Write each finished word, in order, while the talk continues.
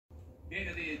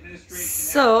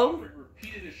So,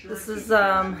 this is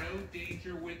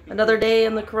another day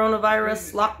in the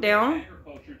coronavirus lockdown.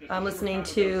 I'm listening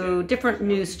to different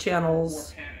news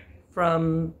channels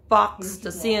from Fox to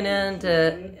CNN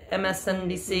to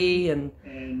MSNBC, and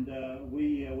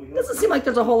it doesn't seem like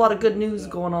there's a whole lot of good news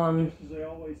going on.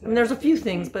 I mean, there's a few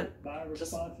things, but it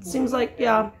just seems like,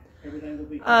 yeah.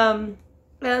 And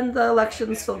the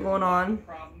election's still going on.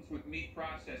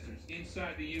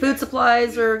 Food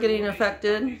supplies are getting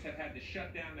affected.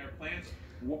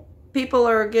 People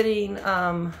are getting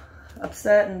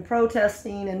upset and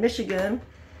protesting in Michigan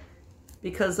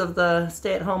because of the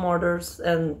stay-at-home orders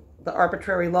and the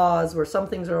arbitrary laws where some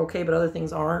things are okay but other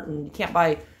things aren't, and you can't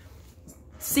buy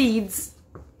seeds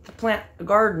to plant a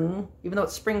garden even though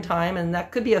it's springtime, and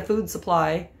that could be a food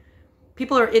supply.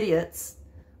 People are idiots.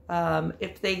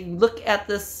 If they look at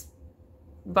this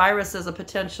virus as a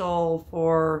potential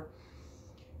for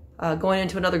going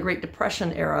into another Great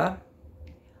Depression era,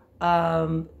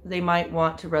 they might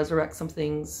want to resurrect some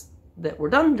things that were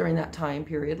done during that time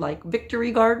period, like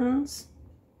victory gardens.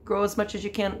 Grow as much as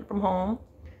you can from home.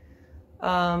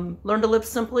 Learn to live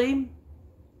simply.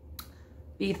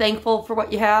 Be thankful for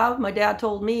what you have. My dad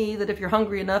told me that if you're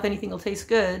hungry enough, anything will taste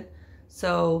good.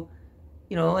 So,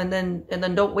 you know, and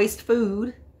then don't waste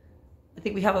food. I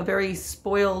think we have a very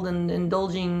spoiled and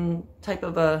indulging type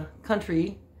of a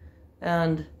country.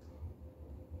 And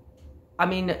I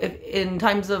mean, if in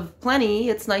times of plenty,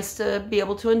 it's nice to be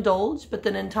able to indulge, but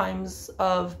then in times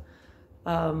of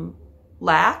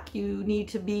lack, you need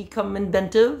to become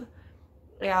inventive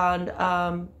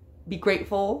and be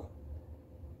grateful,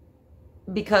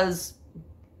 because,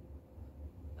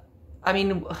 I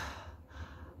mean,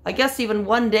 I guess even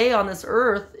one day on this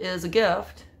earth is a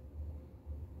gift.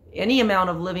 Any amount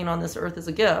of living on this earth is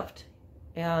a gift.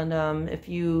 And if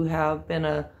you have been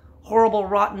a horrible,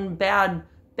 rotten,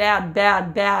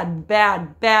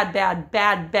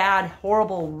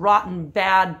 horrible, rotten,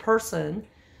 bad person,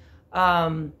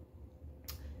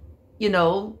 you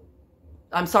know,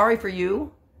 I'm sorry for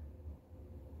you.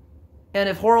 And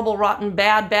if horrible, rotten,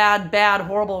 bad,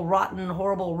 horrible,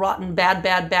 rotten,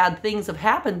 bad things have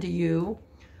happened to you,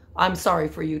 I'm sorry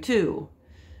for you too.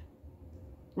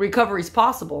 Recovery's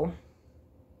possible.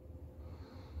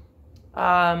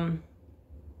 And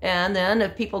then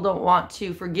if people don't want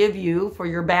to forgive you for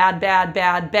your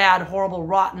bad, horrible,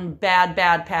 rotten,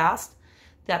 bad past,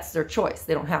 that's their choice.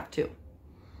 They don't have to.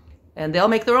 And they'll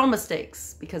make their own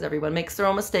mistakes, because everyone makes their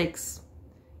own mistakes.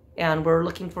 And we're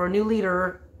looking for a new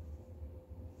leader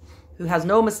who has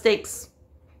no mistakes.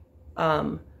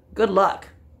 Good luck.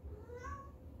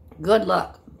 Good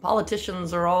luck.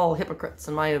 Politicians are all hypocrites,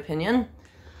 in my opinion.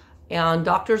 And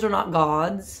doctors are not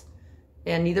gods.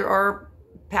 And neither are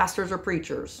pastors or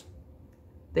preachers.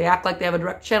 They act like they have a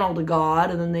direct channel to God,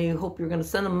 and then they hope you're going to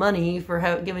send them money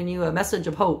for giving you a message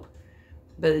of hope.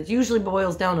 But it usually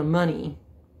boils down to money.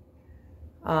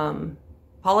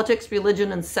 Politics,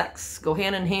 religion, and sex go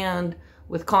hand in hand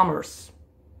with commerce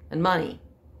and money.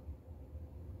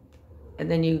 And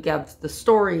then you have the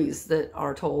stories that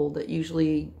are told that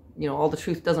usually, you know, all the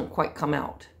truth doesn't quite come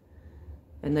out.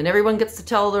 And then everyone gets to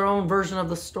tell their own version of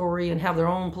the story and have their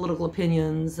own political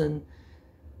opinions and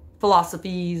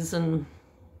philosophies and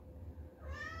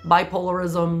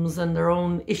bipolarisms and their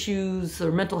own issues,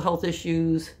 their mental health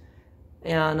issues.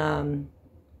 And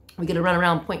we get to run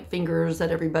around, point fingers at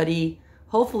everybody.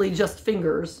 Hopefully just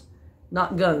fingers,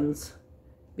 not guns.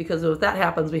 Because if that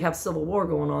happens, we have civil war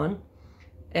going on.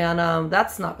 And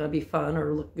that's not going to be fun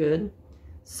or look good.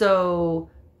 So,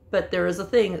 but there is a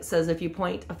thing that says if you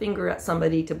point a finger at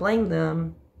somebody to blame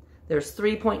them, there's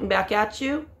 3 pointing back at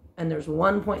you, and there's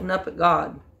 1 pointing up at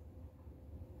God.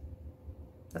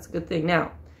 That's a good thing.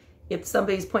 Now, if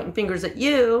somebody's pointing fingers at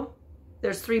you,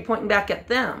 there's 3 pointing back at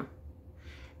them.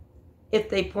 If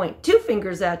they point 2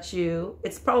 fingers at you,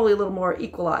 it's probably a little more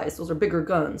equalized. Those are bigger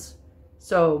guns.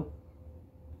 So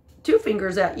 2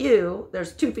 fingers at you,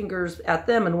 there's 2 fingers at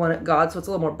them and 1 at God, so it's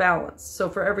a little more balanced. So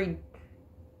for every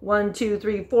 1, 2,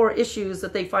 3, 4 issues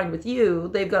that they find with you,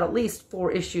 they've got at least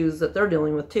 4 issues that they're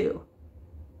dealing with too.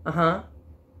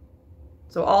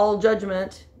 So all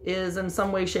judgment is in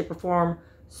some way, shape, or form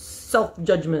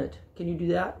self-judgment. Can you do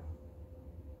that?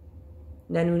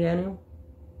 Nanu, nanu.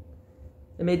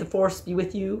 And may the force be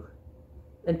with you,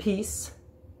 and peace.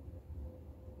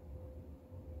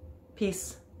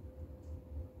 Peace.